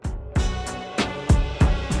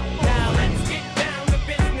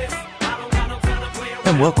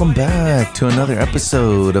Welcome back to another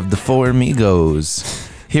episode of the Four Amigos.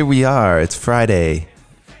 Here we are. It's Friday.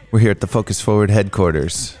 We're here at the Focus Forward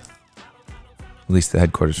headquarters. At least the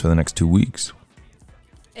headquarters for the next 2 weeks.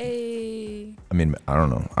 Hey. I mean, I don't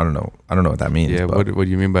know what that means. Yeah, what do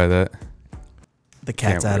you mean by that? The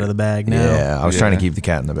cat's Can't out wait. of the bag now. Yeah, I was trying to Yeah. keep the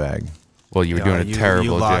cat in the bag. Well, you were doing a terrible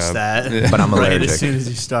You lost job. that. But I'm right allergic. as soon as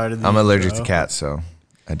you started. I'm allergic to cats, so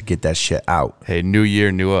I had to get that shit out. Hey, new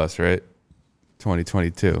year, new us, right?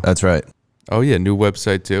 2022. That's right. Oh yeah, new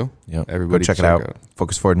website too. Yep. Everybody Go check it out.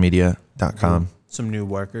 FocusForwardMedia.com. Some new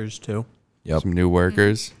workers too. Yep. Some new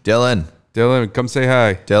workers. Dylan. Dylan, come say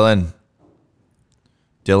hi. Dylan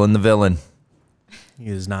the villain. He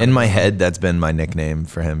is not In my head, that's been my nickname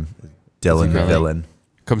for him. Dylan the really? villain.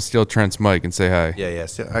 Come steal Trent's mic and say hi. Yeah.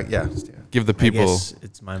 Give the I people, guess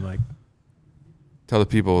it's my mic. tell the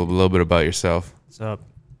people a little bit about yourself. What's up?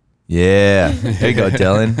 Yeah. There you go,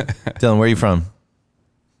 Dylan. Dylan, where are you from?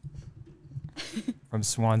 From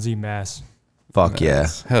Swansea, Mass. Fuck yeah.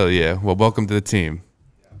 Nice. Hell yeah. Well, welcome to the team.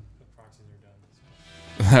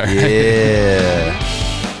 Yeah.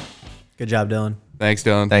 Good job, Dylan. Thanks,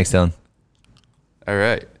 Dylan. Thanks, Dylan. All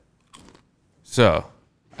right. So,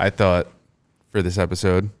 I thought for this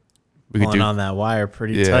episode we could Pulling do. on that wire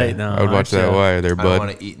pretty Yeah, tight now. I would watch aren't that ya? wire there, I don't bud.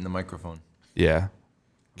 want to eat in the microphone. Yeah.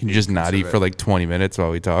 Can you just not eat for like 20 minutes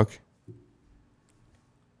while we talk?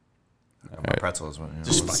 My pretzels.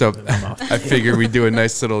 Just So fucking with them off. I figured we'd do a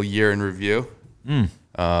nice little year in review.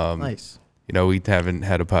 Nice. You know, we haven't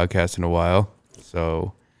had a podcast in a while.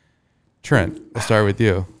 So, Trent, I'll start with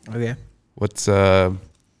you. Okay. What's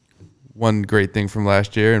one great thing from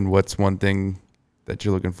last year, and what's one thing that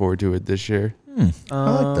you're looking forward to with this year? I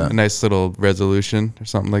like A that. nice little resolution or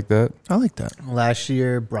something like that. I like that. Last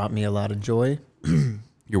year brought me a lot of joy.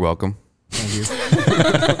 You're welcome. Thank you.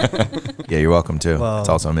 Yeah, you're welcome too. Well- It's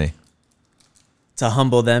also me. To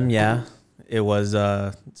humble them, yeah. It was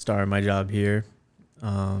starting my job here.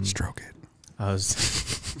 Stroke it. I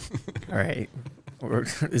was all right.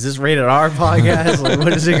 Is this rated R podcast? Like,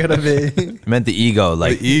 what is it gonna be? I meant the ego.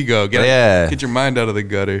 Like, The ego. Yeah. Get your mind out of the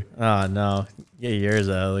gutter. Oh no, get yours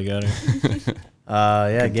out of the gutter.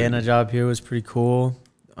 Yeah, getting a job here was pretty cool.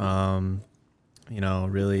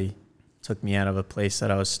 Really took me out of a place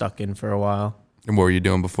that I was stuck in for a while. And what were you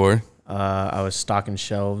doing before? I was stocking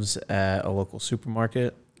shelves at a local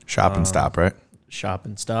supermarket. shop and stop, right? Shop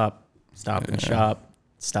and stop, stop and shop,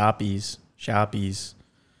 stoppies, shoppies.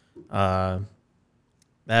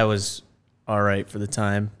 That was all right for the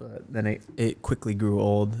time, but then it quickly grew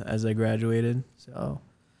old as I graduated. So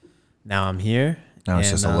now I'm here. Now it's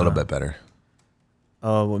and, just a little bit better.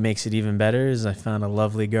 Oh, what makes it even better is I found a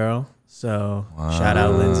lovely girl. So shout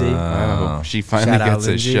out Lindsay. Oh, she finally Shout out, gets a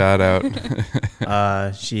Lindsay. shout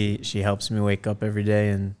out. She helps me wake up every day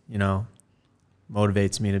and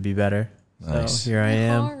motivates me to be better. Nice. So here I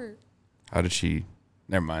am. Heart. How did she?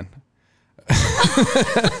 Never mind.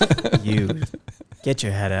 You get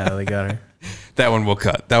your head out of the gutter. That one will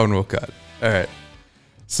cut. All right.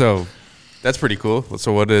 So that's pretty cool.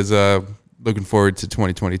 So what is looking forward to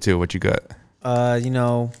 2022? What you got?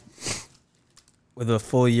 With a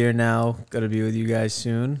full year now, gonna be with you guys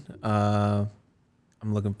soon. I'm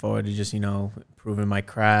looking forward to just improving my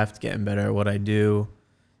craft, getting better at what I do,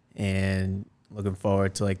 and looking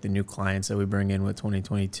forward to like the new clients that we bring in with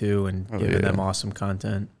 2022 and Oh, giving yeah. them awesome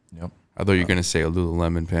content. Yep. I thought you were gonna say a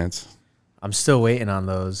Lululemon pants. I'm still waiting on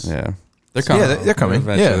those. Yeah, they're coming. Yeah, they're coming.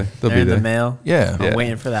 Eventually. Yeah. They'll They're be in the there. mail. Yeah. I'm Yeah.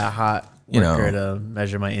 waiting for that hot You know. worker to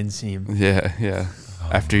measure my inseam. Yeah.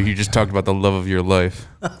 After you just talked about the love of your life.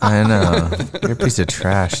 I know. You're a piece of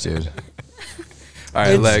trash, dude. All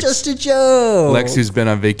right, Lex. just a joke. Lex, who's been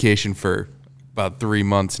on vacation for about 3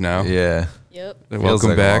 months now. Yeah. Yep. Welcome Feels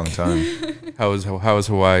like back. A long time. How was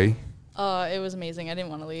Hawaii? It was amazing. I didn't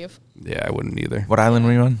want to leave. Yeah, I wouldn't either. What island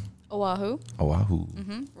were you on? Oahu, Oahu.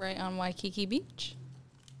 right on Waikiki Beach.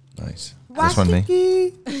 Nice. This one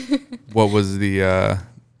me. What was the? Yeah,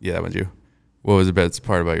 that one's you. What was the best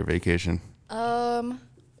part about your vacation?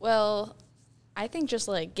 Well, I think just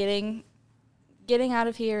like getting out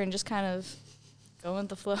of here and just kind of going with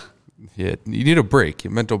the flow. Yeah, you need a break, a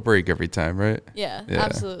mental break every time, right? Yeah, Yeah.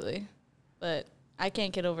 absolutely. But I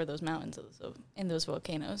can't get over those mountains and those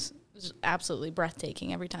volcanoes. It's just absolutely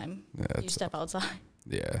breathtaking every time you That's- step outside.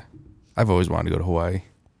 Yeah, I've always wanted to go to Hawaii.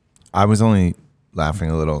 I was only laughing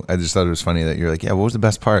a little. I just thought it was funny that you're like, yeah, what was the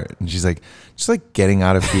best part? And she's like, just like getting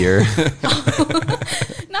out of here.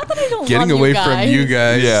 Not that I don't Getting love away you guys. from you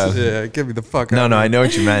guys. Yeah. Yeah, get me the fuck No, out. no, I know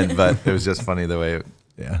what you meant, but it was just funny the way it,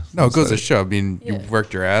 yeah. No, it goes to show. I mean, Yeah. you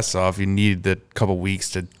worked your ass off. You needed a couple weeks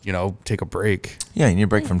to, take a break. Yeah, you need a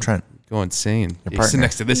break from Trent. Go insane. Your You sit partner.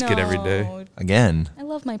 next to this kid every day. No, Again. I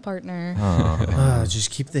love my partner. Oh.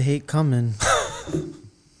 Just keep the hate coming.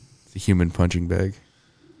 It's a human punching bag.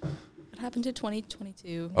 What happened to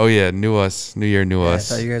 2022? Oh yeah, new us, new year, new I us.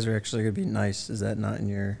 thought you guys were actually gonna be nice. Is that not in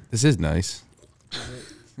your? This is nice.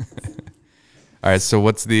 All right, so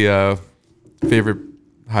what's the favorite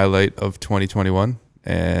highlight of 2021,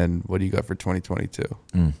 and what do you got for 2022?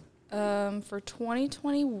 For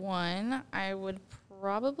 2021, I would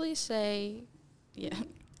probably say, yeah,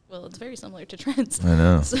 well, it's very similar to Trent's. I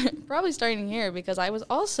know. So probably starting here because I was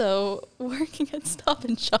also working at Stop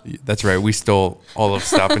and Shop. That's right. We stole all of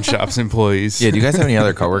Stop and Shop's employees. Yeah, do you guys have any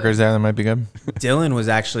other coworkers there that might be good? Dylan was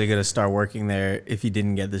actually gonna start working there if he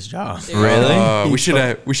didn't get this job. Really? We should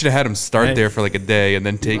have had him start Right. there for like a day and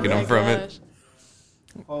then taken Oh him my from it. gosh.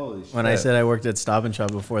 Holy When I said I worked at Stop and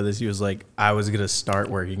Shop before this, he was like, I was gonna start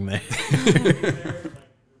working there.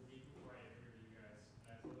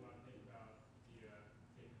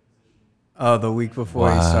 Oh, the week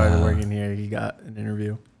before he started Wow. working here, he got an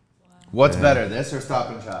interview. What's better, this or Stop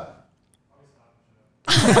and Shop?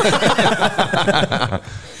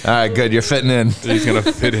 All right, good. You're fitting in. He's gonna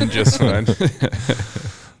fit in just fine.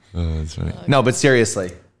 Oh, that's funny. No, but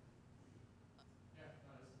seriously.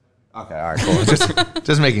 Okay, all right, cool.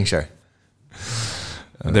 Just making sure.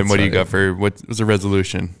 And then what do you funny. got for what was the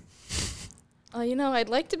resolution? I'd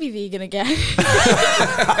like to be vegan again.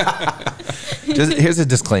 Just here's a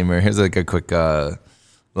disclaimer. Here's like a quick little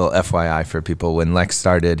FYI for people. When Lex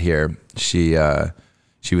started here, she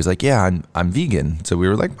was like, "Yeah, I'm vegan." So we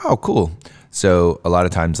were like, "Oh, cool." So a lot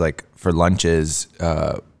of times, like for lunches,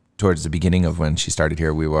 towards the beginning of when she started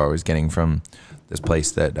here, we were always getting from this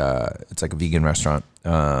place that it's like a vegan restaurant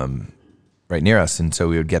right near us, and so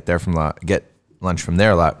we would get lunch from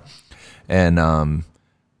there a lot, and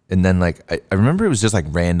then like I remember it was just like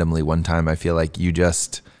randomly one time. I feel like you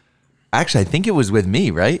just. Actually, I think it was with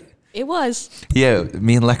me, right? It was. Yeah,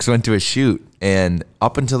 me and Lex went to a shoot, and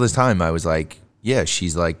up until this time, I was like, yeah,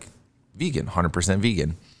 she's like vegan, 100%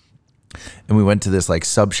 vegan. And we went to this like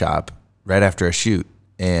sub shop right after a shoot,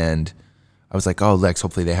 and I was like, oh, Lex,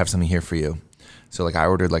 hopefully they have something here for you. So like I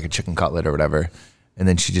ordered like a chicken cutlet or whatever, and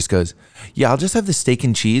then she just goes, yeah, I'll just have the steak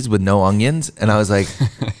and cheese with no onions. And I was like,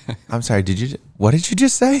 I'm sorry, what did you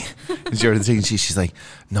just say? And she ordered the steak and cheese. She's like,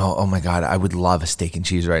 no, oh my God, I would love a steak and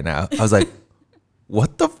cheese right now. I was like,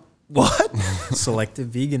 what? Selective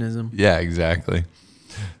veganism. Yeah, exactly.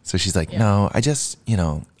 So she's like, no, I just,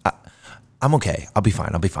 I'm okay. I'll be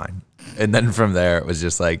fine. And then from there, it was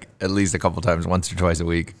just like at least a couple times, once or twice a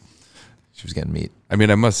week, she was getting meat. I mean,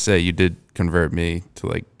 I must say you did convert me to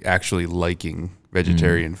like actually liking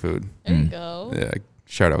vegetarian food. There you go. Yeah,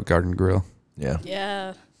 shout out Garden Grill Yeah.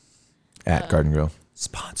 Yeah. At Garden Grill.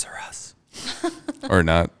 Sponsor us. or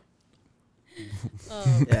not.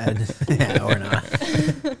 Yeah, or not.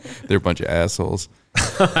 They're a bunch of assholes.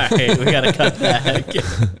 All right, we gotta cut back.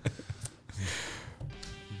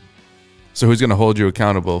 So who's gonna hold you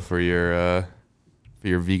accountable for your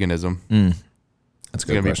veganism? That's a It's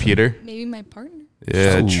good gonna question. be Peter. Maybe my partner.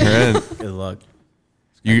 Yeah, Ooh. Trent. Good luck.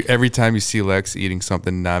 You every time you see Lex eating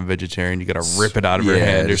something non-vegetarian, you gotta rip it out of her Yeah,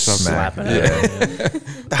 hand or just something. smack Slap it. it out.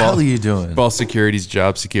 What the hell are you doing? Ball security's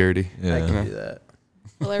job security. I Yeah. can do that.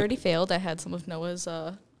 Well, I already failed. I had some of Noah's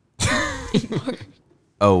Oh,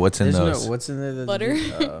 what's in There's those? what's in there? That's Butter.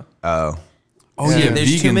 Oh. Oh Yeah, yeah,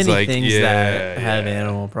 there's too vegans many like things yeah, that have yeah.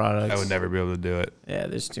 animal products. I would never be able to do it. Yeah,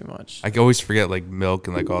 there's too much. I always forget like milk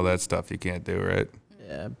and like all that stuff you can't do, right?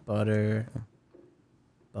 Yeah, butter,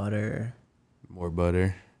 More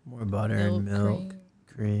butter. more butter and milk,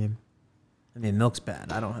 cream. I mean, milk's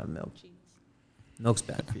bad. I don't have milk. Milk's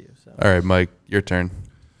bad for you. So All right, Mike, your turn.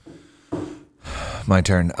 My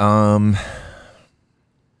turn. Trying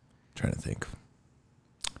to think.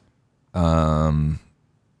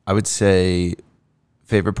 I would say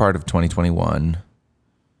favorite part of 2021.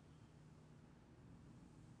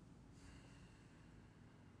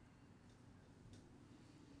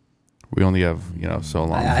 We only have so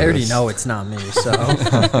long. I for already this. know it's not me. So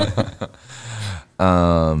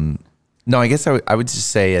No, I guess I would just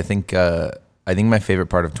say I think my favorite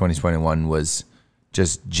part of 2021 was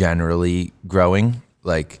just generally growing.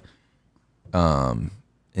 Like,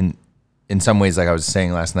 in some ways, like I was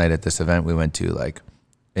saying last night at this event we went to, like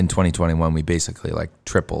in 2021 we basically like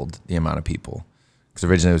tripled the amount of people. Because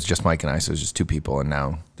originally it was just Mike and I, so it was just 2 people, and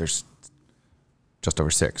now there's just over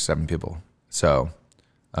 6-7 people. So,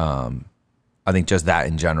 I think just that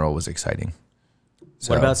in general was exciting.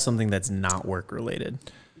 So, what about something that's not work related?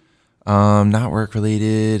 not work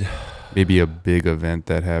related? Maybe a big event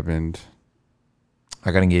that happened.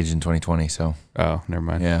 I got engaged in 2020, so Oh, never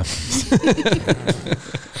mind. yeah.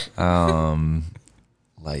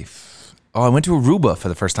 Life. Oh, I went to Aruba for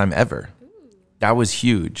the first time ever. That was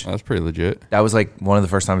huge. Oh, that's pretty legit. That was like one of the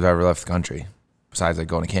first times I ever left the country, besides like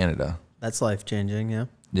going to Canada. That's life changing. Yeah.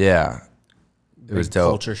 Yeah, it was Big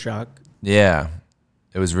dope. Culture shock. Yeah,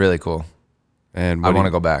 it was really cool. And I what want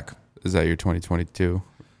to go back. Is that your 2022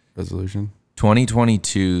 resolution?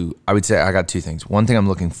 2022, I would say I got two things. One thing I'm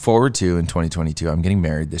looking forward to in 2022, I'm getting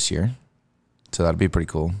married this year. So that'll be pretty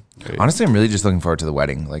cool. Great. Honestly, I'm really just looking forward to the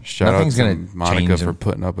wedding. Like Shout nothing's out to going to Monica change. for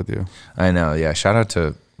putting up with you. I know. Yeah. Shout out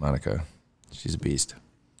to Monica. She's a beast.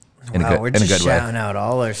 In Wow, a we're good, in a just good way. shouting out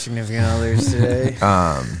all our significant others today.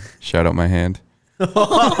 Shout out my hand. All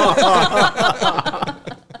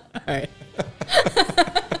right.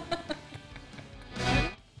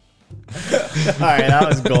 All right, that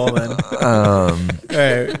was golden. All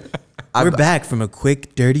right. We're back from a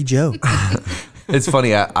quick, dirty joke. It's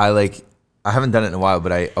funny. I haven't done it in a while,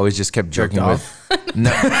 but I always just kept joking Jerked with.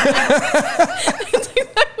 No. That's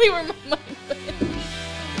exactly where my mind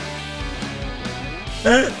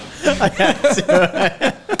went.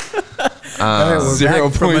 All right, we're 0.0.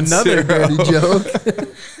 back from another dirty joke.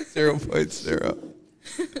 0.0.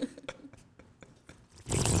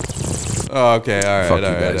 Oh, okay. All right. Fuck you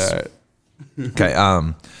all right. guys. All right. Okay.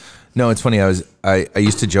 No, it's funny. I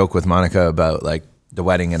used to joke with Monica about like the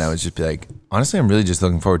wedding, and I was just be like, honestly, I'm really just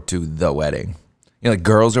looking forward to the wedding. You know, like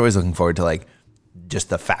girls are always looking forward to like just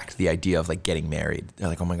the idea of like getting married. They're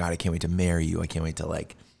like, oh my God, I can't wait to marry you. I can't wait to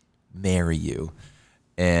like marry you.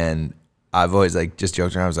 And I've always like just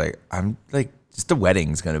joked around. I was like, I'm like, just the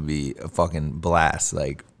wedding's gonna be a fucking blast.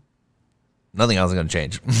 Like nothing else is gonna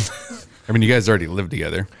change. I mean, you guys already live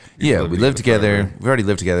together. Yeah, we live together. forever. We've already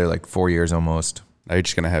lived together like 4 years almost. Now you're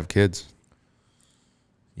just gonna have kids.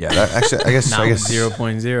 Yeah, that actually, I guess, Now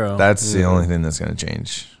 0.0. that's the only thing that's gonna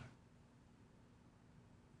change.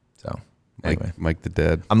 So anyway, Mike the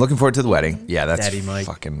dad. I'm looking forward to the wedding. Yeah, that's Daddy Mike.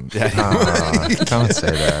 fucking. Don't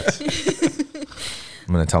say that.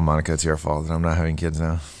 I'm gonna tell Monica it's your fault that I'm not having kids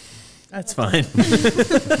now. That's fine.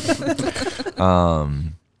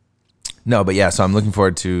 No, but yeah, so I'm looking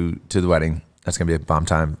forward to the wedding. That's gonna be a bomb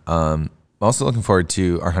time. I'm also looking forward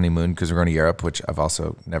to our honeymoon because we're going to Europe, which I've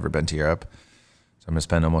also never been to Europe. So I'm gonna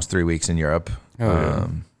spend almost 3 weeks in Europe. Oh, yeah.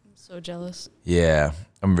 I'm so jealous. Yeah,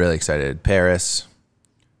 I'm really excited. Paris,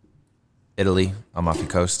 Italy, Amalfi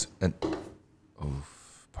Coast, and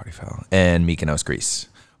party foul, and Mykonos, Greece.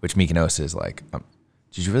 Which Mykonos is like.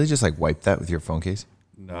 Did you really just like wipe that with your phone case?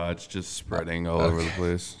 No, it's just spreading all over the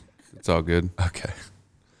place. It's all good. Okay.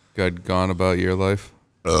 Good. Gone about your life.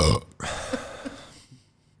 Okay,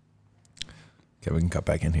 we can cut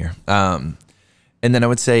back in here. And then I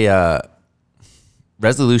would say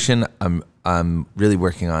resolution. I'm really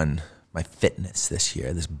working on my fitness this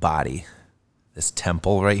year. This body, this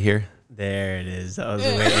temple right here. There it is. I was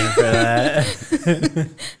waiting for that.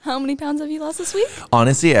 How many pounds have you lost this week?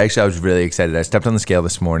 Honestly, actually, I was really excited. I stepped on the scale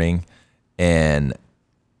this morning, and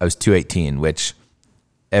I was 218, which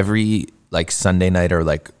every like Sunday night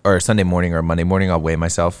or Sunday morning or Monday morning, I'll weigh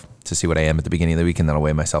myself to see what I am at the beginning of the week, and then I'll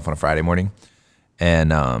weigh myself on a Friday morning.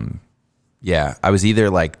 And yeah, I was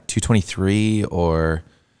either like 223 or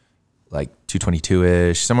like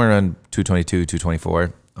 222-ish, somewhere around 222,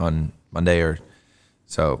 224 on Monday or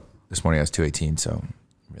so. This morning I was 218, so I'm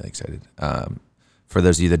really excited. For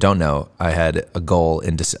those of you that don't know, I had a goal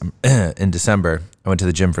in December. I went to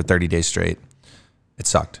the gym for 30 days straight. It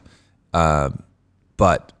sucked.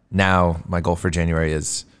 But now my goal for January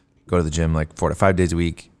is go to the gym like 4 to 5 days a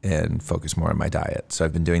week and focus more on my diet. So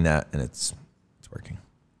I've been doing that, and it's working.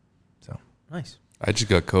 So Nice. I just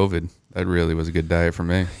got COVID. That really was a good diet for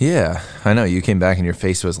me. yeah, I know you came back and your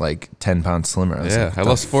face was like 10 pounds slimmer. I was Yeah, like, I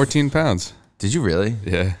lost 14 pounds. Did you really?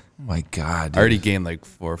 Yeah. Oh my God. I already gained like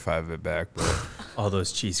 4 or 5 of it back, but All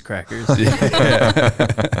those cheese crackers. I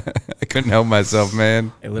couldn't help myself,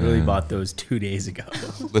 man. I literally bought those 2 days ago.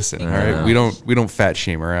 Listen, all right, we don't fat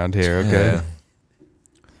shame around here, okay? Yeah.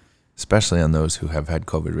 Especially on those who have had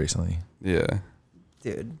COVID recently. Yeah.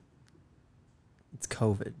 Dude, it's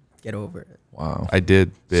COVID. Get over it. Wow. I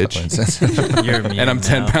did, bitch. So insensitive. You're immune And I'm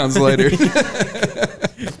 10 now. pounds lighter.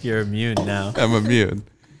 You're immune now. I'm immune.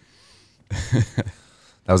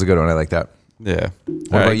 That was a good one. I like that. Yeah.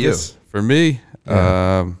 What about you? For me,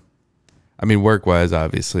 Yeah. I mean, work-wise,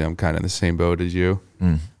 obviously, I'm kind of in the same boat as you.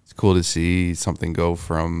 Mm. It's cool to see something go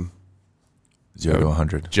from 0 to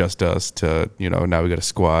 100. just us to, now we got a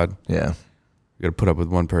squad. Yeah. We got to put up with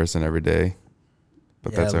one person every day.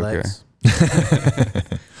 But that's okay. Lex.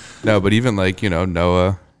 No, but even like,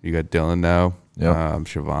 Noah, you got Dylan now, Yep.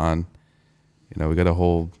 Siobhan, we got a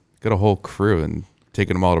whole crew, and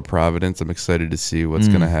taking them all to Providence. I'm excited to see what's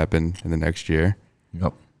going to happen in the next year.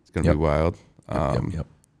 Yep. It's going to be wild. Yep.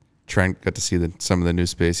 Trent got to see some of the new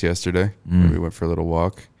space yesterday. We went for a little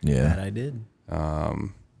walk. Yeah. That I did.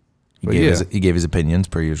 He gave his opinions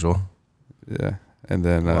per usual. Yeah. And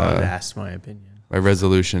then That's my opinion. my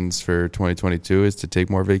resolutions for 2022 is to take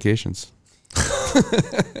more vacations.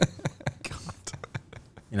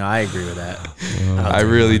 I agree with that. I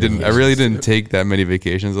really didn't take that many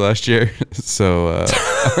vacations last year, so I'm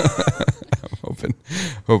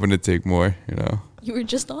hoping to take more. You were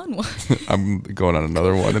just on one. I'm going on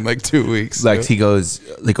another one in like 2 weeks. Lex, he goes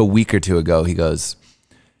like a week or two ago. He goes,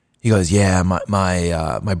 yeah,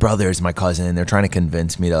 my brothers, my cousin, they're trying to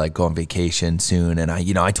convince me to like go on vacation soon, and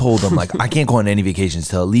I told them like I can't go on any vacations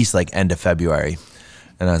till at least like end of February.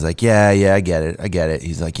 And I was like, yeah, I get it.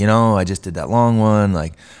 He's like, I just did that long one.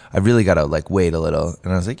 Like, I really got to like wait a little.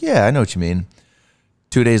 And I was like, yeah, I know what you mean.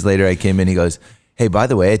 2 days later, I came in. He goes, hey, by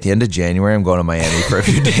the way, at the end of January, I'm going to Miami for a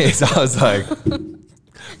few days. I was like,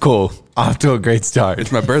 cool. Off to a great start.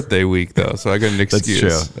 It's my birthday week though, so I got an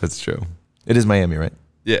excuse. That's true. It is Miami, right?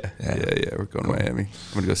 Yeah. We're going to Miami.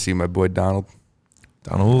 I'm gonna go see my boy Donald.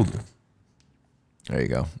 There you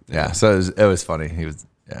go. Yeah. So it was funny. It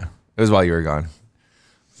was while you were gone.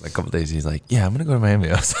 Like a couple days, he's like, yeah, I'm gonna go to Miami.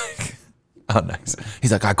 I was like, oh, nice.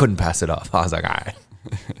 He's like, I couldn't pass it off. I was like, all right.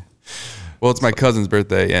 Well, it's my cousin's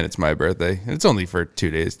birthday and it's my birthday, and it's only for 2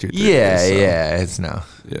 days, 2-3 days. It's not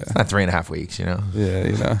 3.5 weeks, Yeah,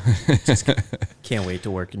 Can't wait to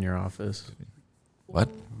work in your office. What?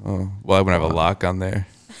 Oh, well, I'm gonna have a lock on there.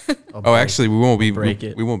 Actually, we won't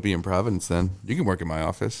be in Providence then. You can work in my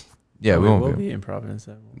office. Yeah, we won't be in Providence.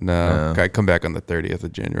 No, I come back on the 30th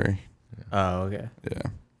of January. Oh, okay. Yeah.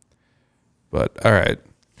 But all right.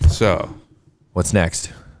 So, what's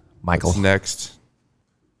next, Michael? What's next?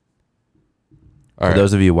 For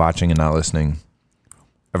those of you watching and not listening,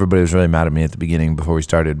 everybody was really mad at me at the beginning before we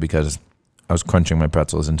started because I was crunching my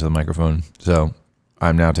pretzels into the microphone. So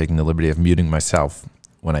I'm now taking the liberty of muting myself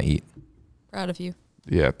when I eat. Proud of you.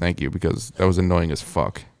 Yeah, thank you, because that was annoying as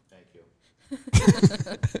fuck. Thank you.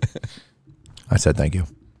 I said thank you.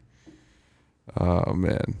 Oh,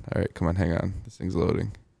 man. All right, come on, hang on. This thing's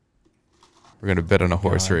loading. We're going to bet on a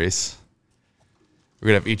horse race. We're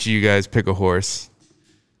going to have each of you guys pick a horse,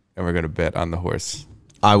 and we're going to bet on the horse.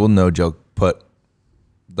 I will, no joke, put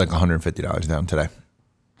like $150 down today.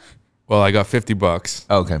 Well, I got $50.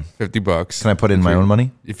 Oh, okay. $50. Can I put in my own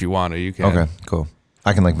money? If you want to, you can. Okay, cool.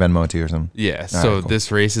 I can like Venmo it to you or something. Yeah, All so right, cool.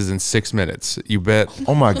 This race is in 6 minutes. You bet.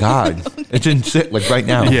 Oh my God. It didn't sit like right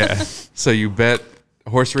now. Yeah. So you bet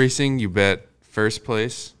horse racing, you bet first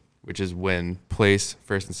place, which is win, place,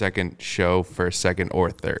 first and second, show, first, second, or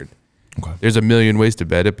third. Okay. There's a million ways to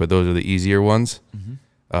bet it, but those are the easier ones.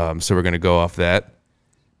 Mm-hmm. So we're going to go off that.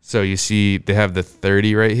 So you see they have the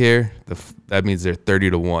 30 right here. That means they're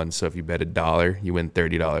 30-1. So if you bet $1, you win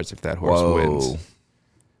 $30 if that horse wins.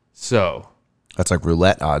 So that's like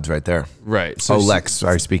roulette odds right there. right. So Lex,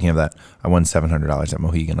 sorry, speaking of that, I won $700 at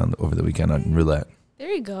Mohegan over the weekend on roulette. There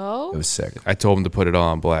you go. It was sick. I told him to put it all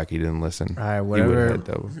on black. He didn't listen. All right, He whatever. would've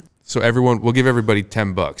had so we'll give everybody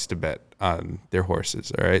 $10 to bet on their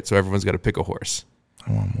horses. All right. So everyone's got to pick a horse.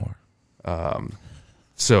 I want more.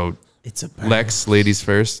 So It's a Lex, ladies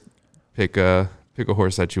first. Pick a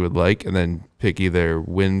horse that you would like, and then pick either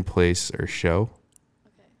win, place, or show.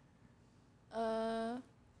 Okay.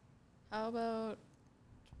 How about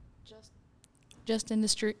just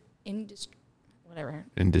indiscreet? Indiscreet.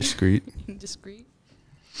 Indiscreet.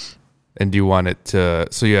 And do you want it to?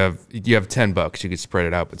 So you have $10. You could spread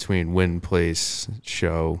it out between win, place,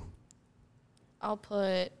 show. I'll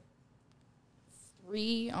put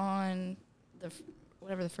 3 on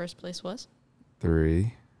whatever the first place was,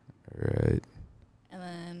 3. All right. and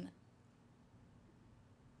then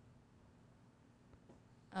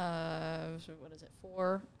so what is it?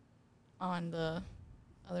 4 on the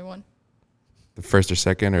other one. The first or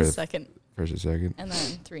second, or The second, first or second. and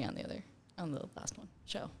then 3 on the last one.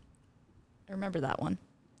 Show. I remember that one.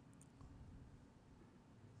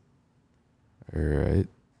 All right.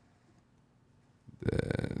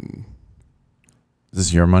 Then Is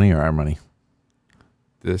this your money or our money?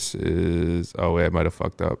 this is. Oh wait, I might have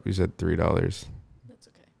fucked up. You said $3. That's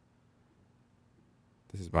okay.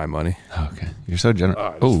 This is my money. Okay. You're so generous.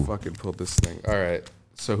 I just Oh, fucking pulled this thing. All right.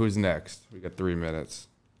 So who's next? We got 3 minutes.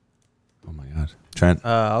 oh my God. Trent.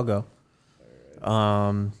 I'll go.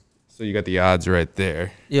 So you got the odds right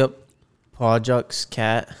there. Yep. Pajux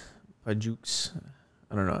cat. Pajux.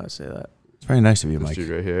 I don't know how to say that. It's very nice of you, This Mike. dude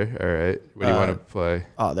right here. All right. What do you want to play?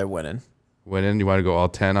 Oh, they're winning. Win in? You want to go all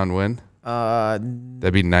 10 on win?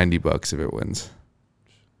 That'd be $90 if it wins.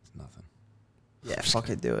 It's nothing. Yeah, fuck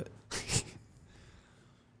it, do it.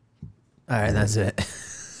 All right, that's it.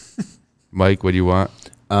 Mike, what do you want?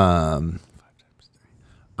 I'm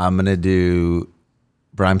gonna do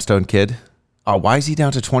Brimstone Kid. Oh, why is he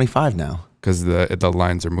down to 25 now? Because the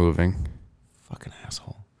lines are moving. Fucking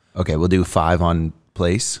asshole. Okay, we'll do 5 on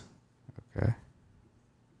place, Okay.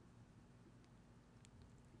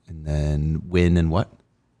 and then win and what?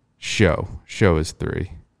 Show is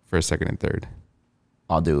 3 for second and third.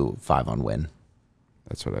 I'll do 5 on win.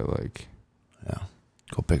 That's what I like. Yeah,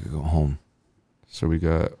 go big or go home. So we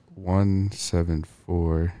got 1, 7,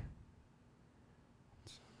 4.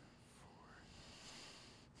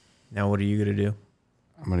 Now, what are you gonna do?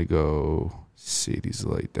 I'm gonna go Sadie's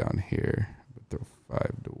Light down here, but throw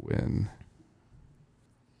 5 to win.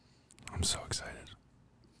 I'm so excited.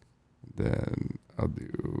 Then I'll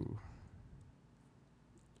do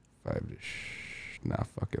 5 to nah,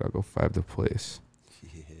 fuck it. I'll go 5 to place.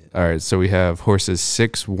 All right, so we have horses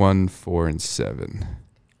 6, 1, 4, and 7.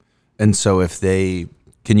 And so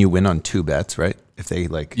can you win on 2 bets, right? If they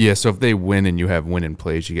like, Yeah, so if they win and you have win in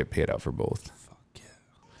plays, you get paid out for both.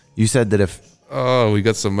 you said that if Oh, we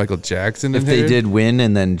got some Michael Jackson in they here? did win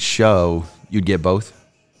and then show, you'd get both.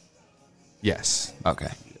 Yes. Okay,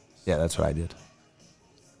 yeah, that's what I did.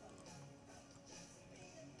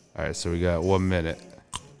 All right, so we got 1 minute.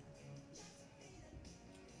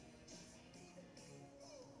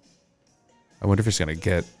 I wonder if it's going to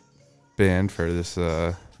get banned for this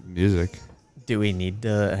music. Do we need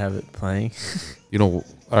to have it playing? You know,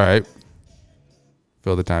 all right.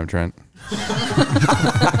 Fill the time, Trent.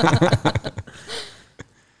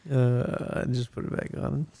 Just put it back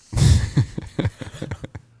on.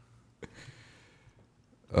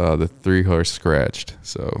 The 3-horse scratched.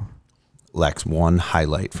 So, Lex, one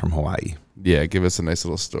highlight from Hawaii. yeah, give us a nice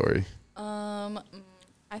little story.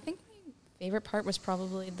 I think my favorite part was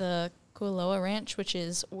probably the Kualoa Ranch, which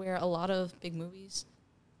is where a lot of big movies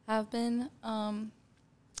have been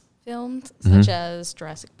filmed, such as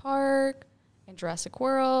Jurassic Park and Jurassic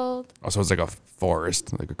World. Also, it's like a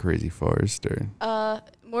forest, like a crazy forest. Or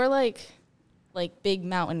More like big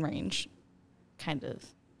mountain range, kind of.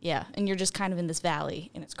 Yeah, and you're just kind of in this valley,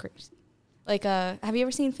 and it's crazy. Like, have you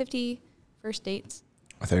ever seen 50 First Dates?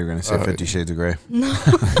 I thought you were going to say 50 Shades of Grey. No.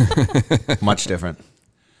 Much different.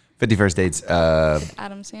 50 First Dates,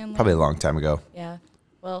 Adam Sandler. probably a long time ago. Yeah.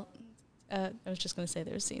 Well, I was just going to say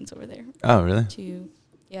there's scenes over there. Oh, really? Too.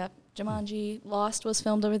 Yeah. Jumanji. Lost was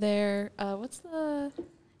filmed over there. What's the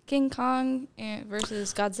King Kong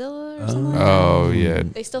versus Godzilla or something like that? Oh, yeah.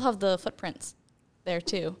 They still have the footprints there,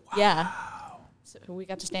 too. Wow. Yeah. So we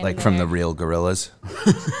got to stand Like in from the there. real gorillas?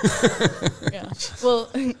 Yeah. Well,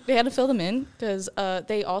 they had to fill them in because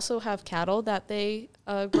they also have cattle that they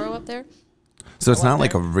grow up there. So it's Go up not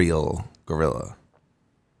like a there. real gorilla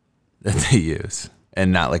that they use,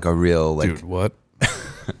 and not like a real like Dude, what?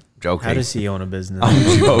 joking. How does he own a business?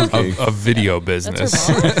 I'm joking. A video That's business.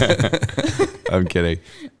 her boss. I'm kidding.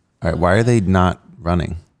 All right, why are they not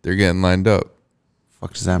running? They're getting lined up.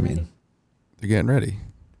 Fuck does that mean? They're getting ready.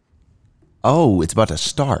 Oh, it's about to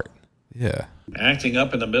start. Yeah. Acting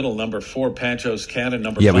up in the middle, number 4, Pancho's Cat, and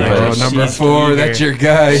number Yeah, we 5. heard Oh, it. number She's 4, eager. that's your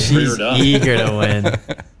guy. She's Reared up. eager to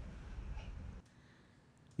win.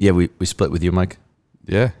 Yeah, we split with you, Mike.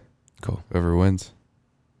 Yeah. Cool. Whoever wins.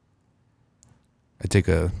 I take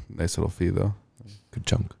a nice little fee, though. Good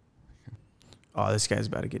chunk. Oh, this guy's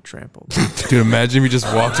about to get trampled. Dude, imagine we just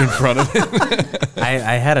walked in front of him.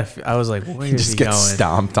 I was like, where He is just he gets going?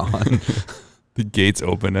 stomped on. The gates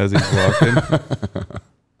open as he's walking.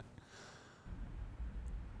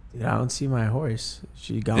 Dude, I don't see my horse.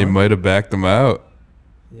 She gone? They might have backed him out.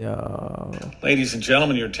 Yo. Ladies and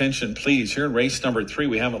gentlemen, your attention, please. Here in race number 3,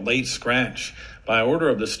 we have a late scratch. By order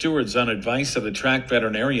of the stewards on advice of the track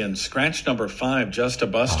veterinarian, scratch number 5, Just a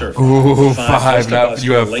Buster. Ooh, 5, Just a not- Buster,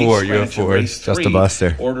 you have late 4, you have scratch in 4. race Just a 3.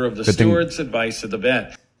 Buster. Order of the Good thing- stewards, advice of the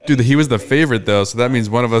vet. Dude, he was the favorite, though, so that means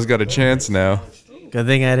one of us got a chance now. Good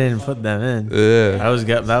thing I didn't put them in. Yeah.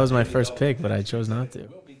 That was my first pick, but I chose not to.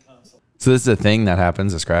 So this is a thing that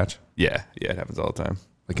happens, a scratch? Yeah, it happens all the time.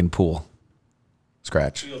 Like in pool.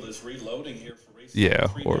 Scratch. Field is reloading here for race Yeah,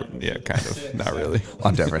 number 3, or, down to yeah, field kind of. 6. Not really. A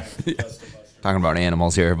lot different. Talking about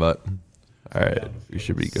animals here, but All right, we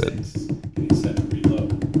should be good. Set to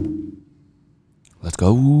reload. let's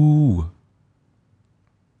go.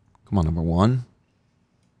 Come on, number 1.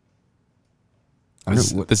 I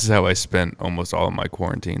don't know what, This is how I spent almost all of my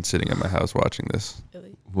quarantine, sitting in my house watching this.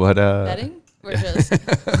 Really? what Betting? Or just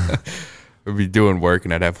I'd be doing work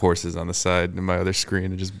and I'd have horses on the side in my other screen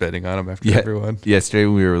and just betting on them after Yeah. everyone. Yesterday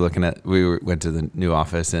went to the new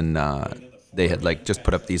office and they had like just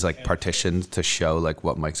put up these like partitions to show like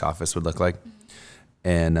what Mike's office would look like.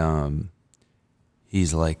 and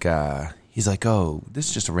he's like, oh, this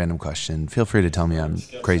is just a random question. Feel free to tell me I'm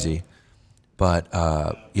crazy, but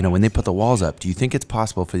when they put the walls up, do you think it's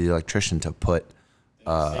possible for the electrician to put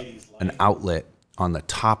an outlet on the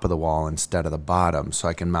top of the wall instead of the bottom, so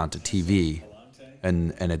I can mount a TV,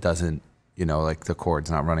 and it doesn't, like the cord's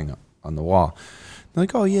not running on the wall? They're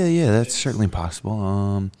like, oh yeah, that's certainly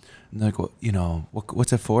possible. And they're like, well,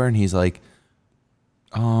 what's it for? And he's like,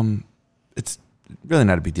 it's really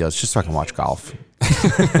not a big deal. It's just so I can watch golf.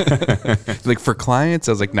 Like for clients,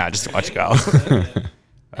 I was like, nah, just watch golf. All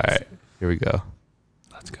right, here we go.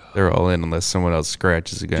 Let's go. They're all in unless someone else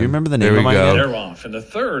scratches again. Do you remember the name there of my we go. They're off in the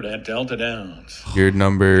third at Delta Downs. You're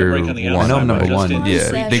number Break on the one. I know I'm number outside by one.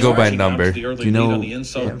 just Yeah, in they go by charging up number. to the early Do you know lead on the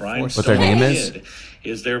inside, Brian what their name is? Stone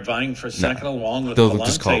is there vying for second along with they'll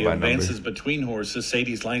just call it Palante, by who number. advances between horses.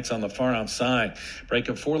 Sadie's Lights on the far outside. Break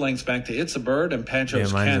of 4 lengths back to It's a Bird, and Pacho's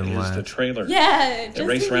Yeah, mine's Cat in is last. the trailer. Yeah, They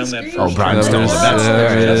race around that first. Oh, Brimestone. Number That's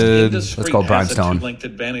seven. Let's go, Brimestone. 2-length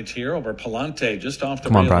advantage here over Palante, just off the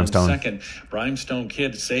Come on, rail in Brimestone. second. Brimestone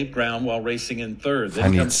Kid saved ground while racing in third. Then I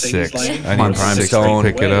need comes Sadie's 6. Lights. I Come on, need 6 to Brimestone.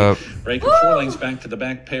 pick it up. Break of 4 lengths back to the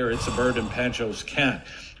back pair. It's a Bird and Pacho's Cat.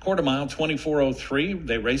 Quarter mile, 24:03.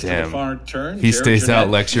 They race to the Damn. far turn. He Jared stays out, Jeanette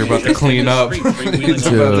Lex. You're about to takes clean the up. street, freewheeling He's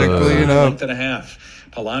about to over clean a up. length and a half.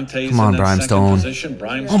 Palante's Come on, in that second Brimestone. position.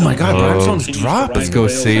 Oh my God, Brimestone's continues to dropping. ride Let's go, the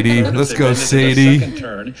rails Sadie. in third Let's as go, they bend into the Sadie. second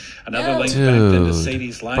turn. Another length Dude. back into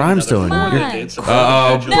Sadie's line. Brimestone, Another you're- 4 It's a Bird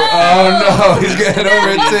Oh, and Pacho's oh no, he's getting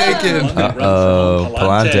overtaken. Uh-oh,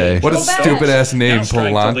 Palante. What a Go back. stupid ass name, Now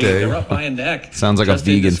strike the lead. They're Palante. up by a neck. Sounds like a Just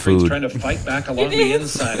into vegan streets, food. Trying to fight back along the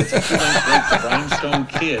inside. It's a 2-length break to Brimestone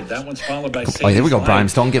Kid. That one's followed by Sadie's here we go, Light.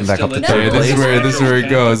 Brimestone getting back up to Still third in place. Yeah, this is where it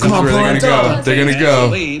goes. This Come is on, where they're gonna go. Palante. They're gonna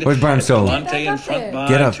go. Where's Brimestone? Palante in front by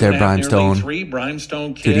Get up there, 2.5, nearly Brimestone. 3.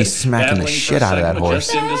 Brimestone Kid Dude, he's smacking the battling shit for out of that second with horse.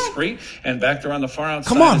 Just indiscreet, and back there on the far outside.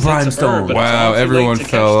 Come on, is It's a Bird, Brimestone. but it's Wow, all too late everyone to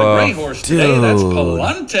catch fell the gray off. horse today. That's Dude.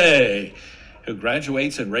 Palante, who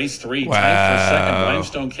graduates in race 3. Tied for second. Wow.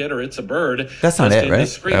 Brimestone Kid or It's a Bird. That's not Just it, right?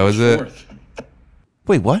 indiscreet That was it. fourth.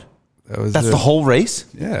 Wait, what? That's That's the whole race?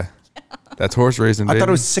 Yeah. That's horse racing, I baby. thought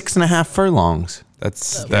it was 6.5 furlongs. That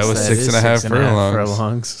was That 6.5 furlongs.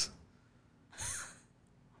 furlongs.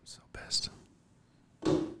 So pissed.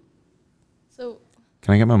 So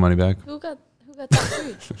Can I get my money back? who got top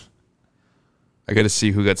 3? I got to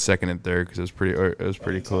see who got second and third because it was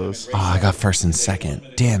pretty close. Oh, I got first and second.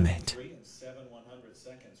 Damn it.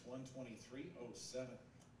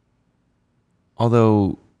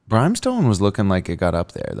 Although Brimestone was looking like it got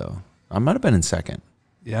up there, though. I might have been in second.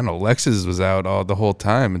 Yeah, no, Lexus was out all the whole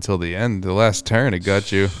time until the end. The last turn, it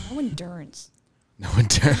got you. No endurance. No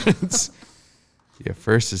endurance. Yeah,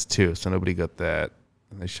 first is 2, so nobody got that.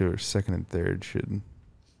 And they should second and third should.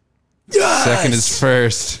 Yes! Second is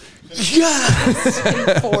first.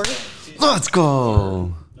 Yes! 4. Let's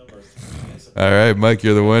go. All right, Mike,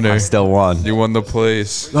 you're the winner. I still won. You won the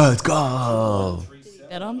place. Let's go.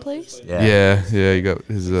 Bet on place? Yeah, you got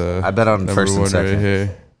his. I bet on number first and one second. right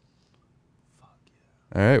here.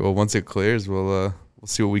 All right, well, once it clears, we'll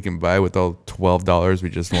see what we can buy with all $12 we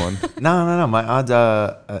just won. No. My odds,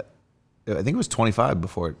 I think it was 25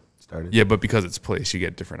 before it started. Yeah, but because it's place, you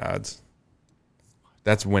get different odds.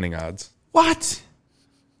 That's winning odds. What?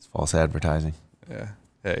 It's false advertising. Yeah.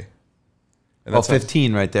 Hey. And Oh, that's how-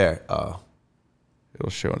 15 right there. Oh. it'll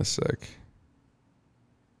show in a sec.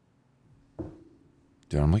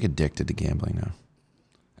 Dude, I'm like addicted to gambling now.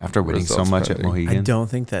 After winning so Results much at pending. Mohegan. I don't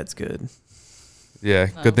think that's good. Yeah,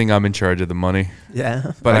 good thing I'm in charge of the money.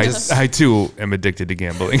 Yeah. But I I too am addicted to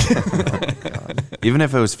gambling. Even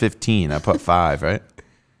if it was 15, I put 5, right?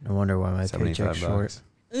 No wonder why my 75 paycheck's short.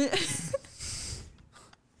 bucks.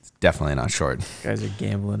 It's definitely not short. Guys are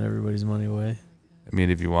gambling everybody's money away. I mean,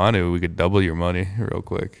 if you want to, we could double your money real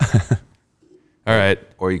quick. All right.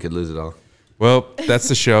 Or you could lose it all. Well, that's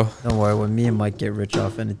the show. Don't worry, when me and Mike get rich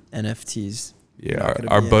off NFTs. Yeah, not our gonna be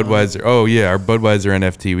in on it. Budweiser. Oh, yeah, our Budweiser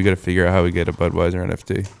NFT. We got to figure out how we get a Budweiser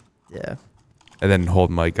NFT. Yeah. And then hold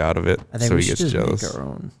Mike out of it I think so we he should gets just jealous. make our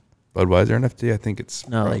own. Budweiser NFT? I think it's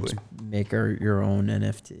No, probably. like just make your own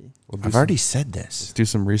NFT. We'll do I've some- already said this. do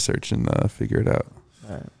some research and figure it out.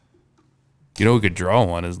 All right. You know who could draw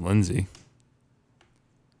one is Lindsay.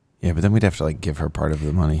 Yeah, but then we'd have to like give her part of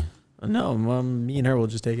the money. No, me and her will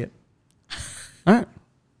just take it. All right.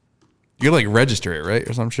 You gotta like register it, right?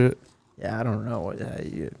 Or some shit? Yeah, I don't know. All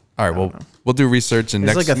right, I well, don't know. we'll do research and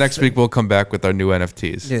There's next like a next week we'll come back with our new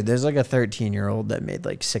NFTs. Dude, there's like a 13-year-old that made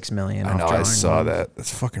like $6 million. I off know, I drawing saw one. that.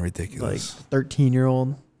 That's fucking Like ridiculous.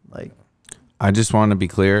 13-year-old, like I just want to be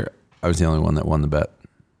clear. I was the only one that won the bet.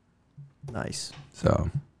 nice. So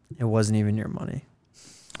It wasn't even your money.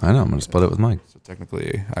 I know I'm going to split it with Mike. So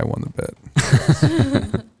technically, I won the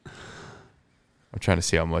bet. I'm trying to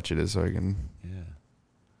see how much it is so I can. Yeah.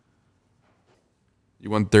 You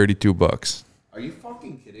won $32. Are you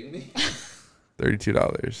fucking kidding me?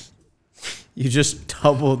 $32. You just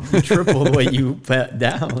doubled, tripled what you bet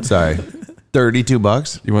down. Sorry.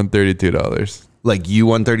 $32? You won $32. Like you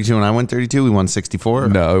won 32 and I won 32? We won 64?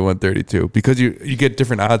 No, I won 32 because you get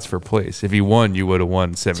different odds for place. If you won, you would have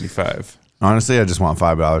won 75. Honestly, I just want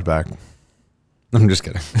 $5 back. I'm just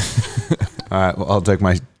kidding. All right, well, I'll take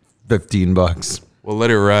my $15. We'll let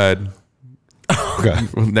it ride. Okay.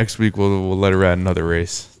 Well, next week we'll let it ride another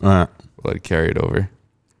race. All right. We'll let it carry it over.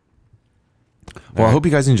 Well, I hope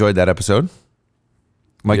you guys enjoyed that episode.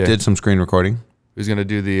 Mike Yeah. did some screen recording. Who's gonna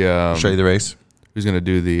do the Show you the race. Who's gonna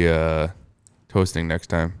do the toasting next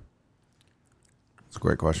time? It's a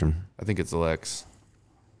great question. I think it's Alex.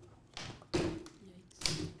 Do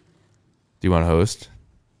you want to host?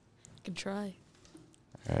 Can try.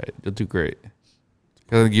 All right, you'll do great.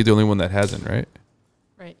 'Cause I think you're the only one that hasn't, right?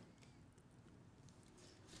 Right.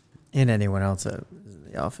 And anyone else that is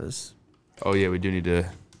in the office. Oh yeah, we do need to.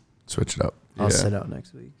 Switch it up. I'll Yeah. sit out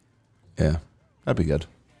next week. Yeah, that'd be good.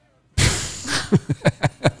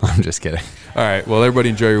 I'm just kidding. All right. Well, everybody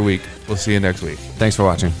enjoy your week. We'll see you next week. Thanks for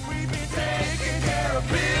watching.